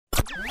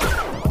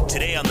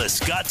Today on the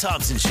Scott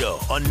Thompson Show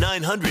on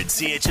 900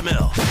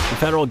 CHML. The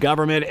federal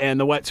government and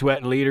the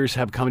Wet'suwet'en leaders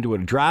have come to a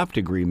draft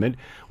agreement.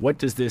 What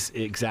does this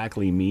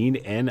exactly mean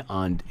and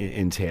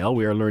entail?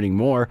 We are learning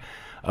more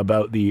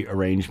about the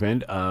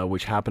arrangement,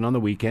 which happened on the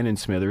weekend in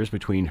Smithers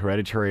between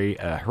hereditary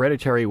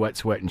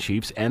Wet'suwet'en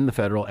chiefs and the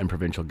federal and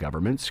provincial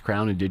governments.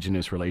 Crown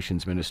Indigenous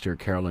Relations Minister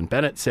Carolyn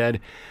Bennett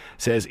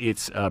says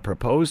it's a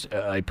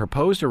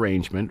proposed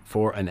arrangement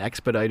for an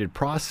expedited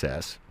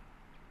process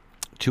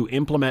to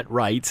implement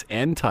rights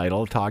and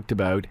title talked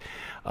about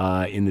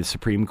in the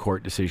Supreme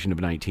Court decision of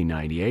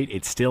 1998.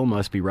 It still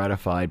must be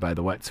ratified by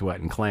the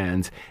Wet'suwet'en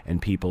clans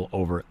and people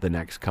over the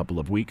next couple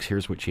of weeks.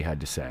 Here's what she had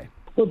to say.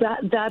 Well,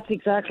 that's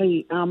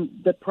exactly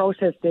the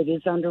process that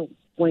is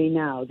underway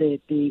now.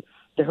 The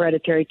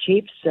hereditary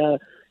chiefs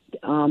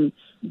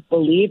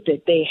believed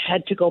that they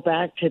had to go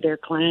back to their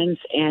clans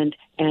and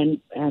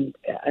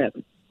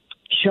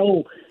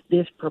show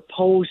this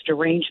proposed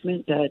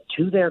arrangement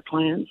to their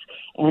clans,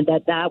 and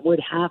that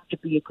would have to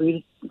be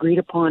agreed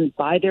upon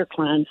by their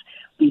clans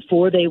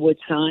before they would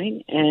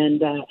sign.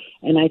 And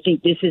I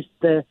think this is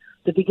the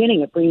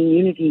beginning of bringing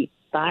unity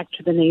back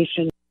to the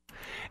nation.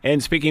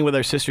 And speaking with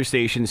our sister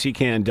station,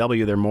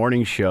 CKNW, their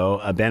morning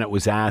show, Bennett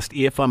was asked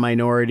if a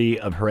minority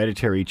of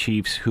hereditary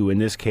chiefs who in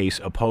this case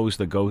oppose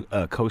the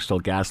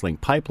Coastal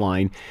GasLink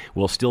pipeline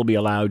will still be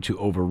allowed to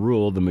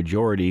overrule the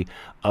majority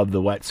of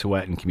the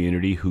Wet'suwet'en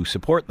community who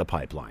support the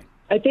pipeline.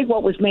 I think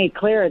what was made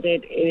clear is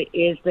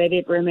that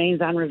it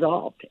remains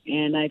unresolved.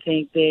 And I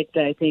think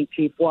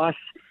Chief Wass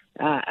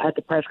at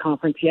the press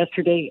conference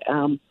yesterday,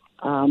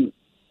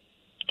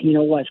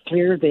 was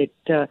clear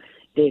that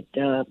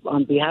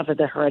on behalf of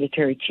the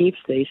hereditary chiefs,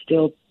 they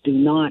still do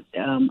not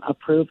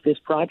approve this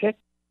project.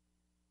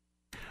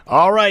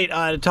 All right,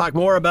 to talk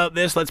more about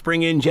this, let's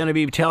bring in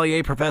Genevieve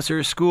Tellier,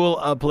 Professor, School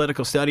of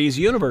Political Studies,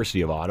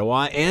 University of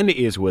Ottawa, and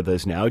is with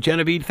us now.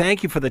 Genevieve,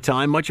 thank you for the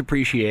time. Much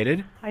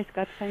appreciated. Hi,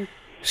 Scott. Thanks.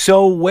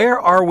 So where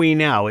are we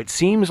now? It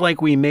seems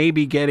like we may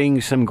be getting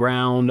some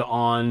ground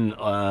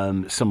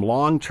on some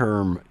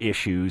long-term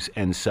issues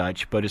and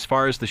such, but as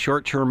far as the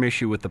short-term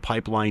issue with the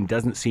pipeline,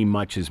 doesn't seem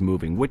much is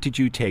moving. What did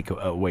you take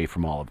away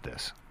from all of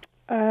this?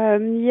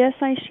 Yes,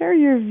 I share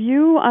your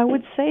view. I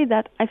would say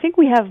that I think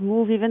we have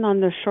moved even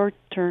on the short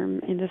term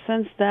in the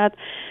sense that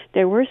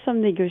there were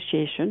some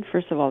negotiation.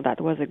 First of all,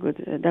 that was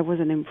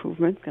an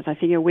improvement because I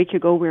think a week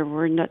ago we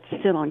were not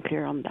still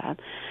unclear on that.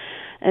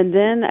 And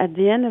then at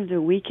the end of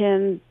the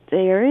weekend,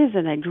 there is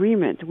an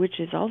agreement, which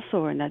is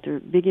also another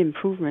big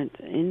improvement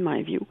in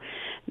my view.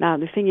 Now,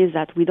 the thing is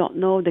that we don't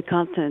know the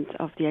content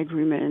of the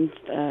agreement.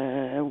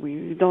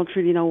 We don't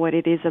really know what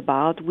it is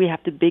about. We have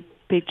the big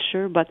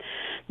picture, but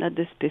not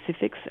the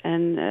specifics.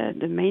 And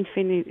the main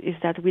thing is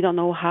that we don't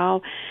know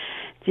how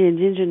the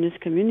indigenous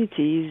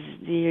communities,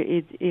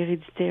 the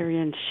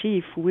hereditary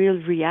chief, will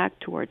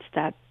react towards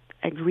that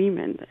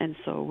agreement, and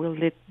so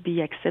will it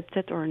be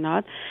accepted or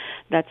not?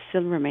 That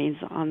still remains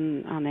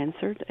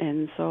unanswered.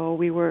 And so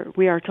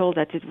we are told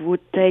that it would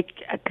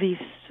take at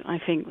least, I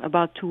think,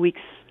 about 2 weeks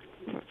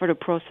for the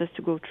process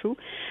to go through.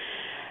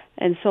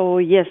 And so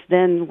yes,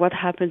 then what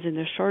happens in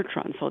the short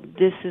run? So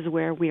this is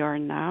where we are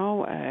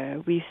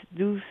now. We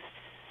do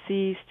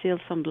see still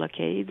some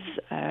blockades.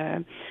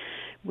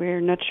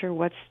 We're not sure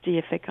what's the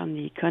effect on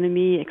the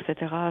economy,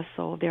 etc.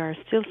 So there are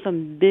still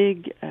some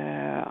big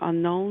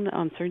unknown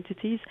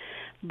uncertainties.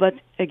 But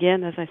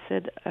again, as I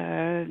said,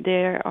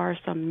 there are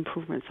some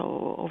improvements.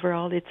 So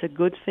overall, it's a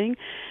good thing.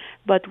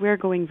 But we're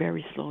going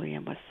very slowly, I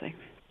must say.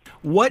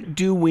 What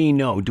do we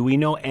know? Do we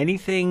know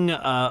anything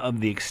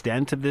of the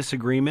extent of this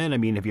agreement? I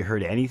mean, have you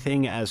heard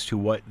anything as to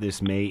what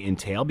this may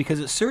entail?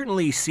 Because it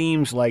certainly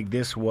seems like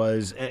this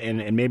was,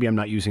 and maybe I'm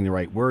not using the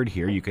right word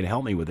here, you can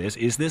help me with this,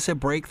 is this a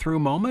breakthrough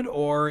moment?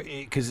 Or,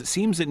 because it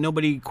seems that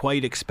nobody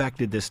quite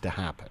expected this to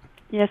happen.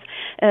 Yes,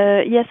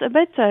 a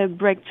bit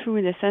breakthrough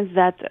in the sense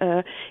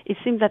that it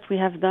seems that we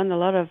have done a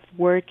lot of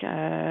work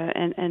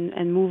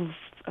and moved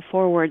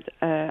forward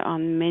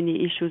on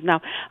many issues.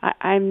 Now,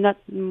 I'm not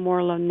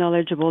more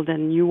knowledgeable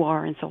than you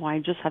are, and so I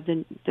just have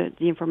the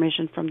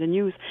information from the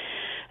news.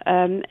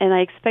 And I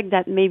expect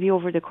that maybe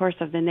over the course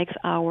of the next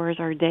hours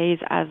or days,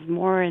 as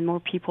more and more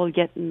people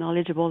get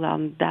knowledgeable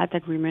on that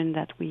agreement,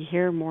 that we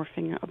hear more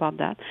things about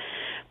that.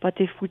 But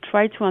if we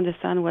try to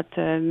understand what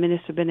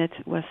Minister Bennett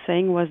was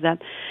saying, was that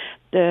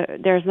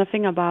there's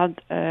nothing about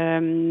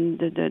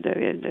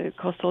the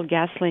Coastal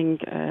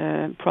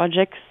GasLink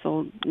project,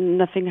 so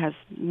nothing has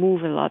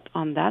moved a lot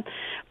on that.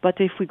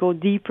 But if we go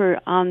deeper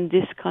on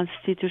this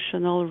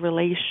constitutional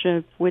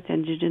relationship with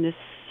Indigenous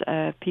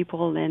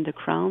people and the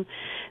Crown,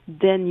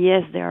 then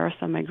yes, there are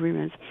some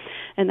agreements.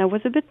 And I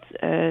was a bit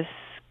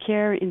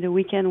scared in the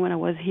weekend when I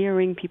was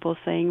hearing people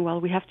saying,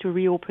 well, we have to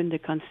reopen the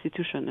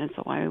Constitution. And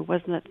so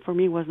for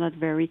me, was not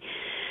very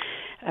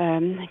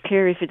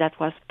clear if that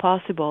was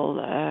possible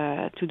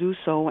to do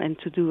so and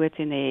to do it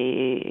in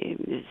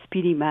a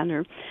speedy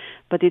manner.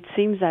 But it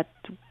seems that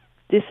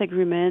this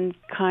agreement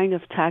kind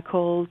of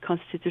tackled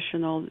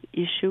constitutional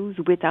issues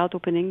without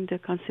opening the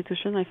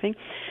Constitution, I think,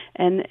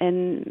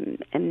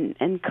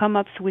 and come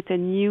up with a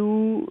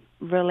new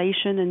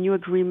relation, a new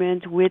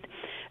agreement with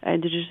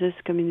Indigenous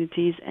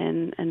communities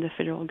and the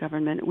federal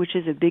government, which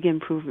is a big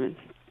improvement.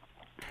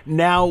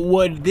 Now,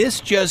 would this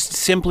just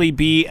simply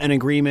be an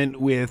agreement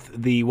with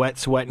the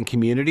Wet'suwet'en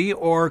community,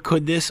 or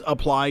could this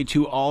apply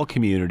to all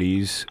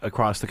communities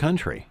across the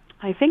country?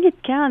 I think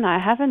it can. I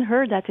haven't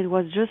heard that it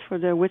was just for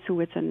the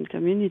Wet'suwet'en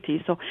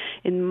community. So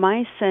in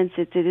my sense,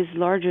 it is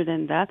larger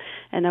than that.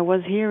 And I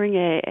was hearing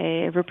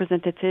a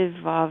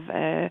representative of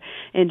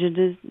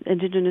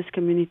indigenous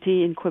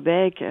community in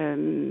Quebec,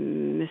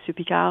 Monsieur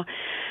Picard,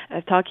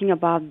 talking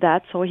about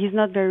that. So he's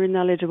not very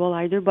knowledgeable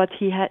either, but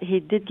he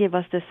did give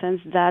us the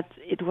sense that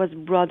it was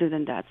broader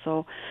than that.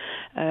 So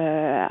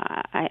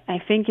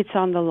I think it's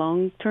on the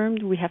long term.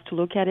 We have to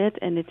look at it,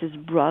 and it is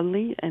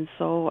broadly. And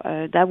so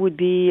that would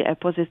be a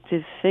positive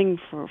thing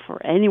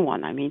for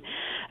anyone. I mean,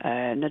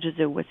 not just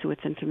the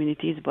Wet'suwet'en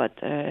communities, but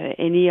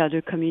any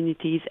other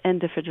communities and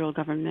the federal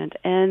government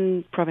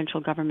and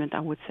provincial government,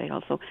 I would say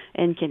also,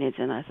 and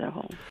Canadian as a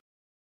whole.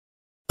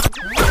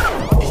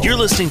 You're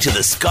listening to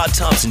the Scott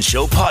Thompson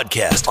Show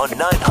podcast on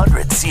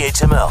 900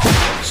 CHML.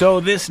 So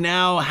this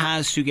now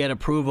has to get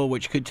approval,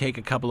 which could take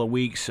a couple of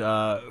weeks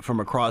from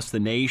across the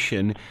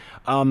nation.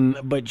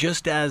 But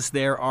just as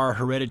there are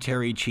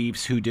hereditary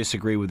chiefs who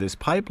disagree with this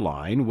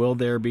pipeline, will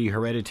there be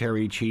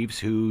hereditary chiefs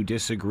who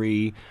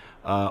disagree,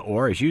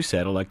 or as you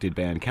said, elected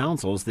band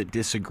councils that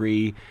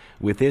disagree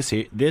with this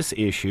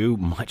issue,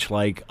 much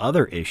like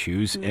other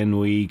issues, and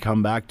we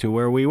come back to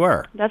where we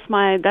were? That's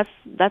my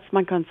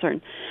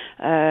concern.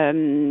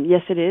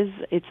 Yes, it is.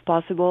 It's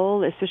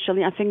possible.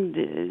 Especially, I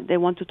think they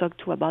want to talk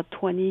to about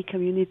 20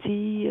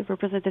 community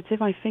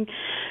representatives. I think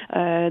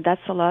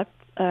that's a lot.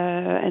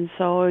 And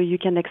so you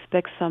can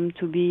expect some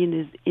to be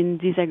in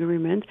this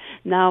agreement.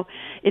 Now,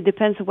 it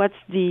depends what's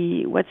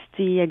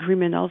the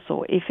agreement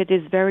also. If it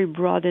is very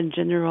broad and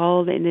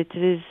general, and it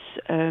is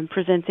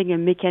presenting a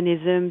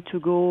mechanism to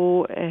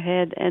go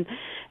ahead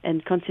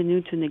and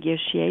continue to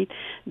negotiate,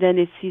 then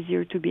it's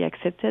easier to be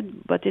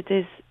accepted. But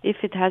if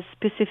it has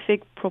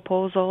specific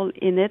proposal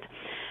in it,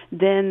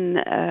 then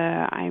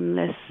I'm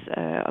less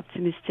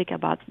optimistic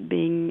about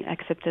being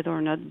accepted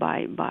or not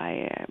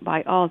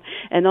by all.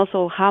 And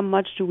also, how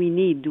much do we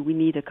need? Do we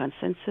need a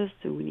consensus?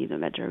 Do we need a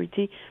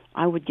majority?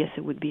 I would guess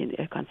it would be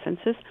a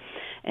consensus.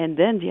 And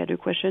then the other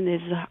question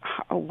is,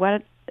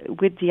 what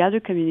with the other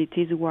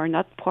communities who are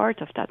not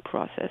part of that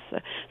process?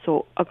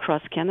 So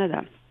across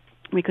Canada.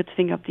 We could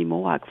think of the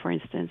Mohawk, for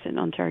instance, in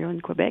Ontario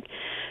and Quebec.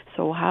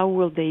 So how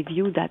will they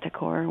view that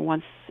accord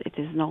once it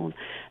is known?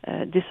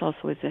 This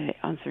also is an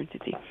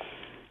uncertainty.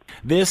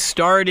 This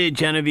started,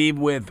 Genevieve,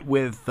 with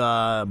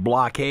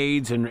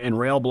blockades and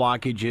rail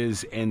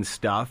blockages and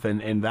stuff,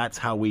 and that's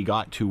how we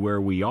got to where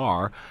we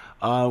are.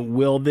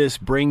 Will this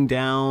bring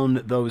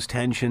down those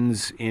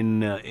tensions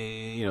in,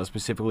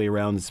 specifically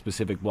around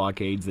specific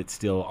blockades that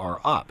still are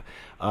up?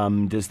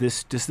 Does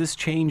this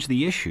change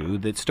the issue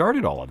that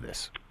started all of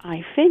this?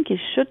 I think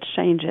it should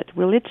change it.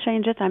 Will it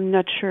change it? I'm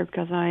not sure,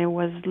 because I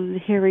was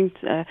hearing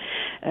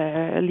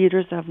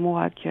leaders of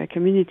Mohawk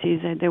communities,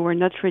 and they were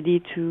not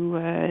ready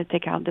to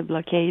take out the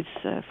blockades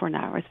for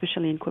now,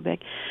 especially in Quebec.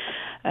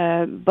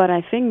 But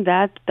I think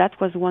that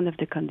was one of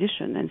the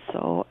conditions, and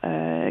so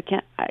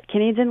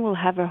Canadians will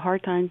have a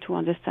hard time to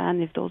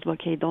understand if those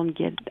blockades don't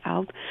get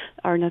out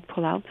or not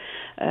pull out,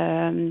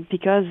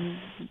 because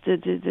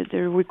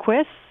the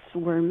requests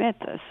were met.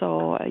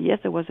 So yes,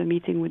 there was a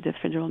meeting with the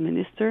federal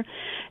minister.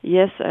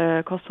 Yes,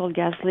 Coastal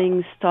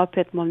GasLink stopped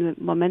it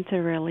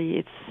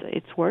momentarily.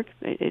 It's work.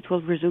 It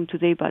will resume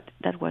today, but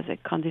that was a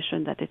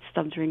condition that it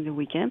stopped during the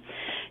weekend.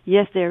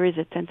 Yes, there is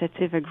a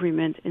tentative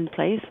agreement in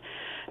place.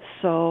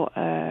 So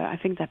I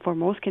think that for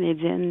most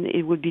Canadians,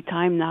 it would be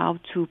time now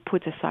to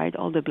put aside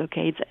all the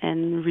blockades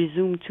and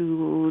resume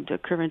to the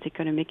current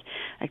economic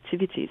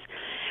activities.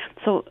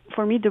 So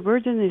for me, the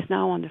burden is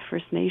now on the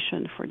First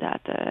Nation for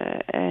that.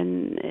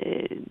 And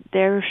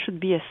there should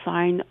be a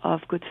sign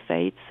of good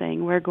faith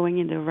saying we're going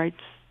in the right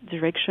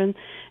direction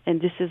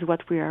and this is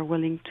what we are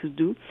willing to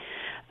do.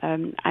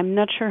 I'm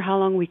not sure how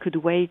long we could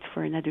wait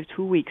for another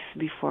 2 weeks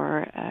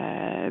before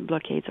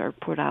blockades are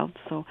put out.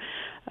 So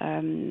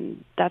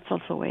that's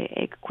also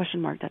a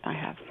question mark that I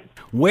have.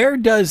 Where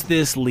does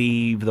this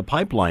leave the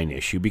pipeline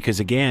issue?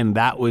 Because again,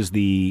 that was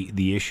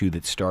the issue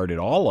that started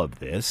all of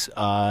this.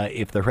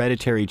 If the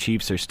hereditary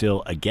chiefs are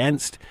still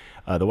against,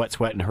 the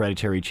Wet'suwet'en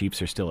hereditary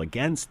chiefs are still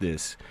against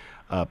this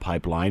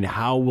pipeline,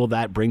 how will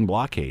that bring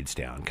blockades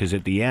down? Because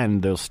at the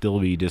end, there'll still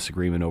be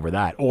disagreement over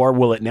that. Or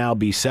will it now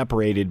be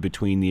separated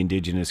between the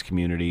Indigenous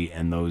community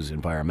and those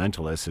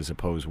environmentalists as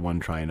opposed to one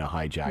trying to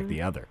hijack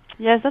the other?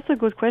 Yes, that's a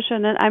good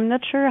question, and I'm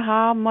not sure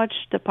how much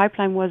the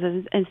pipeline was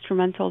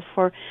instrumental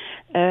for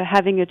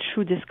having a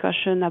true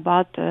discussion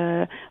about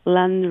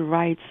land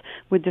rights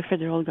with the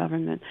federal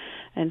government.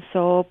 And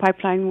so,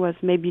 pipeline was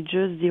maybe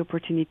just the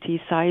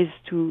opportunity size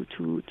to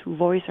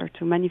voice or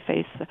to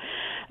manifest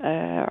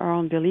our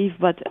own belief.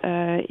 But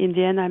in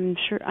the end,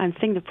 I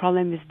think the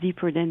problem is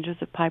deeper than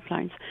just the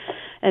pipelines.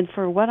 And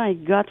for what I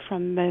got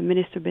from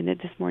Minister Bennett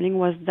this morning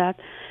was that.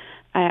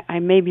 I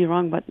may be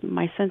wrong, but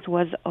my sense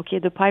was, okay,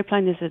 the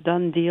pipeline is a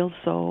done deal,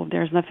 so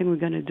there's nothing we're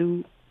going to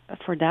do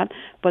for that.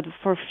 But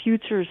for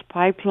futures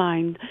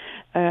pipeline,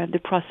 the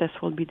process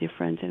will be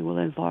different and will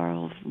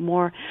involve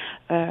more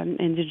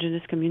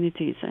indigenous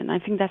communities. And I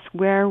think that's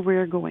where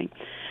we're going.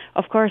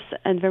 Of course,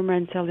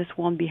 environmentalists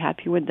won't be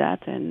happy with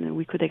that, and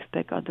we could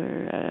expect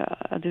other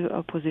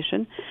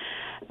opposition.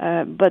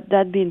 But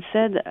that being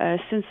said,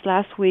 since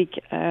last week,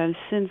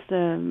 since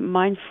the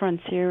Mine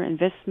Frontier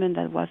investment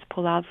that was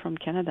pulled out from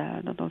Canada,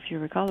 I don't know if you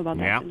recall about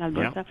that in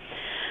Alberta,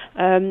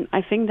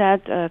 I think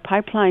that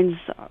pipelines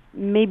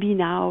may be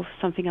now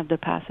something of the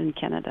past in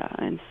Canada.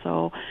 And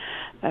so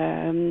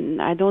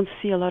I don't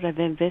see a lot of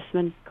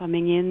investment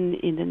coming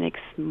in the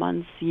next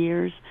months,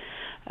 years.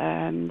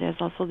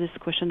 There's also this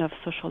question of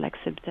social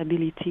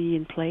acceptability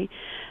in play.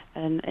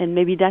 And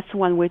maybe that's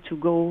one way to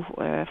go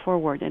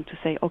forward and to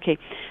say, okay,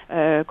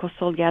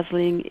 Coastal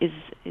GasLink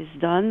is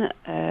done.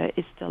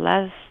 It's the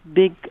last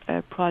big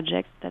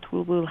project that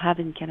we will have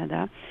in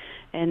Canada.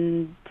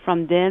 And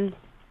from then,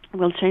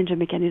 we'll change the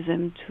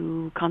mechanism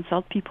to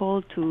consult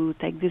people, to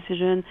take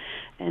decision,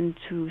 and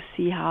to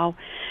see how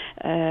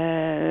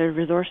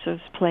resources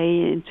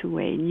play into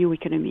a new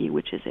economy,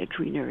 which is a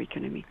greener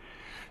economy.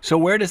 So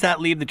where does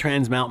that leave the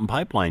Trans Mountain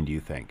Pipeline, do you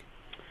think?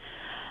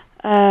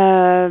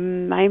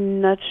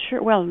 I'm not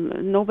sure. Well,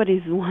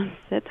 nobody's wants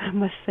it, I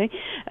must say.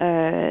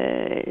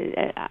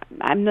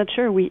 I'm not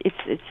sure.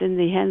 It's in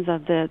the hands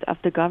of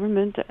the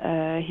government.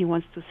 He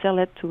wants to sell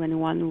it to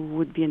anyone who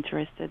would be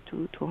interested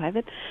to have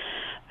it.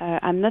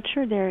 I'm not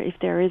sure if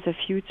there is a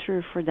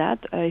future for that.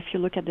 If you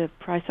look at the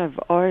price of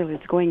oil,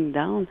 it's going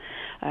down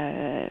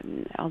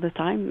all the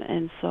time,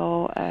 and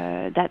so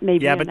that may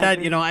be. Yeah, but that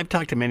I've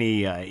talked to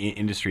many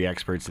industry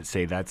experts that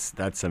say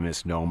that's a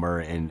misnomer,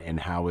 and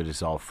how it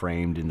is all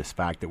framed in this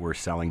fact that we're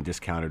selling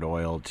discounted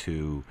oil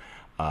to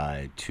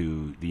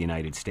the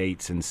United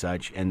States and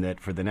such, and that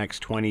for the next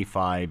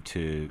 25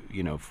 to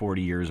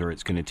 40 years, or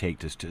it's going to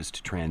take us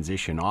to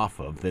transition off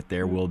of, that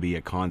there will be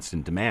a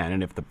constant demand,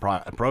 and if the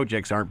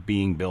projects aren't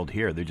being built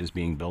here, they're just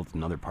being built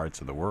in other parts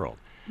of the world.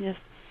 Yes.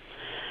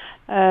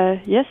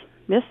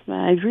 Yes,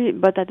 I agree.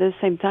 But at the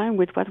same time,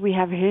 with what we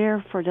have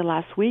here for the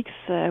last weeks,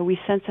 we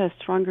sense a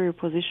stronger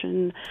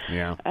position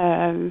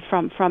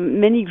from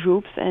many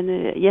groups.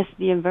 And yes,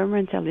 the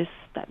environmentalists,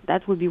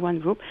 that would be one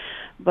group.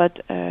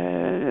 But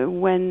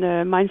when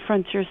Mine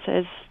Frontier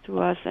says to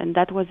us, and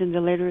that was in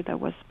the letter that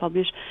was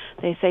published,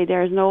 they say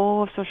there is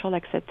no social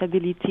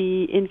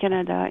acceptability in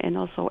Canada and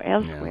also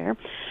elsewhere.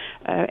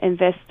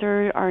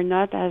 Investors are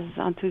not as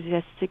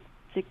enthusiastic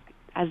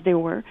as they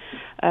were.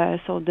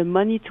 So the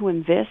money to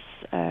invest,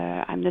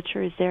 I'm not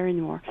sure is there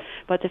anymore.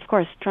 But of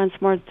course, Trans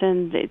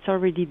Mountain, it's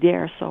already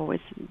there, so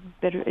it's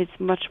better. It's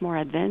much more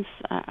advanced,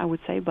 I would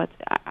say. But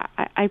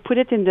I put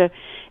it in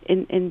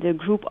the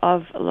group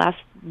of last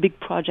big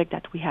project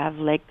that we have,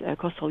 like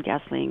Coastal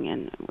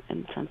GasLink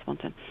and Trans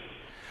Mountain.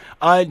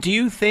 Do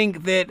you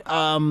think that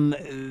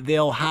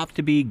there'll have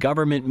to be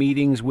government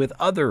meetings with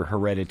other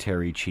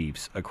hereditary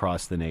chiefs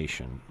across the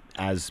nation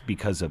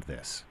because of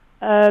this?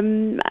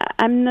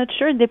 I'm not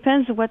sure. It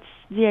depends what's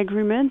the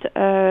agreement.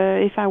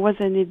 If I was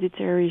an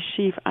hereditary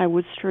chief, I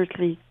would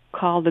certainly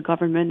call the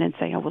government and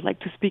say, I would like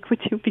to speak with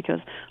you because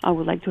I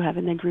would like to have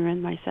an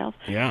agreement myself.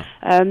 Yeah.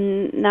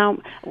 Now,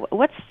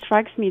 what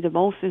strikes me the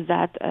most is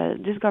that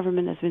this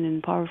government has been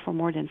in power for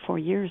more than 4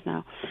 years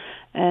now.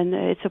 And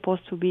it's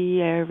supposed to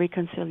be a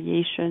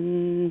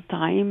reconciliation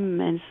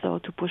time, and so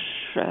to push,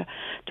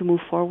 to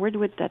move forward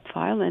with that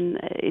file. And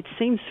it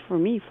seems for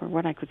me, for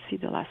what I could see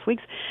the last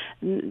weeks,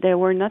 there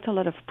were not a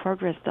lot of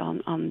progress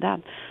done on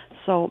that.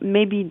 So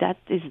maybe that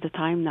is the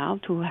time now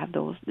to have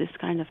this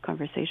kind of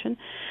conversation.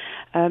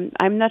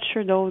 I'm not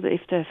sure, though,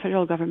 if the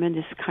federal government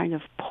is kind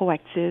of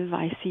proactive.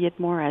 I see it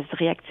more as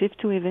reactive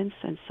to events,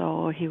 and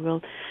so he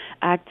will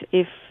act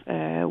if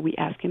we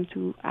ask him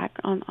to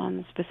act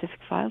on specific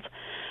files.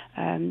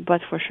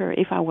 But for sure,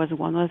 if I was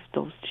one of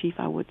those chiefs,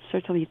 I would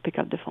certainly pick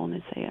up the phone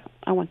and say,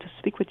 I want to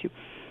speak with you.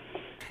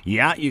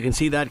 Yeah, you can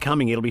see that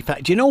coming. It'll be Do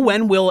you know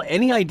when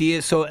any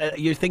idea? So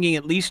you're thinking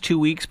at least 2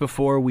 weeks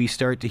before we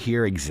start to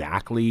hear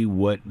exactly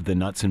what the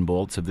nuts and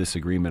bolts of this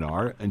agreement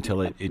are until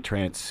it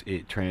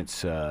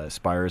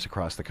transpires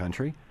across the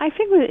country? I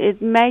think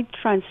it may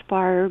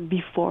transpire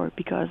before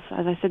because,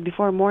 as I said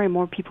before, more and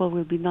more people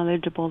will be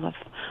knowledgeable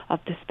of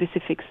the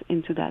specifics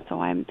into that.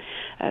 So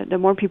the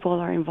more people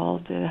are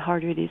involved, the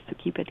harder it is to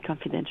keep it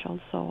confidential.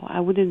 So I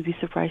wouldn't be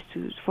surprised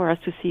for us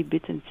to see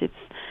bits and tips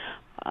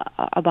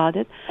about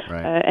it.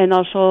 Right. And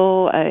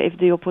also, if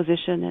the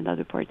opposition and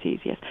other parties,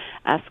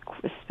 ask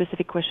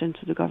specific questions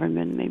to the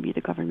government, maybe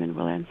the government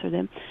will answer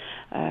them.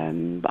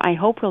 But I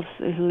hope we'll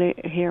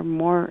hear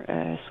more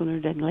sooner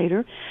than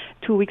later.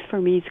 2 weeks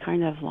for me is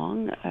kind of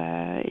long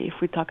if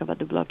we talk about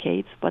the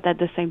blockades, but at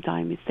the same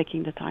time, it's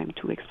taking the time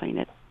to explain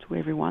it to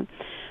everyone.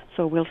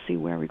 So we'll see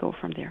where we go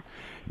from there.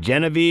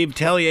 Genevieve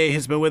Tellier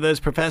has been with us,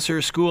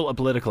 professor, School of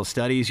Political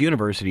Studies,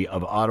 University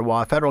of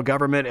Ottawa. Federal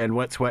government and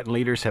Wet'suwet'en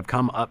leaders have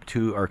come up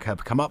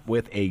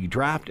with a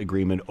draft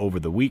agreement over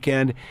the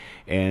weekend,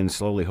 and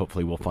slowly,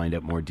 hopefully, we'll find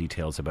out more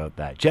details about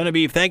that.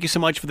 Genevieve, thank you so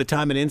much for the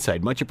time and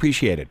insight. Much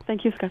appreciated.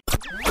 Thank you, Scott.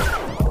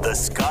 The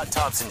Scott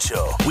Thompson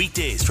Show,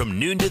 weekdays from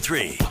noon to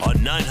 3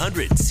 on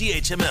 900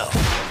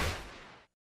 CHML.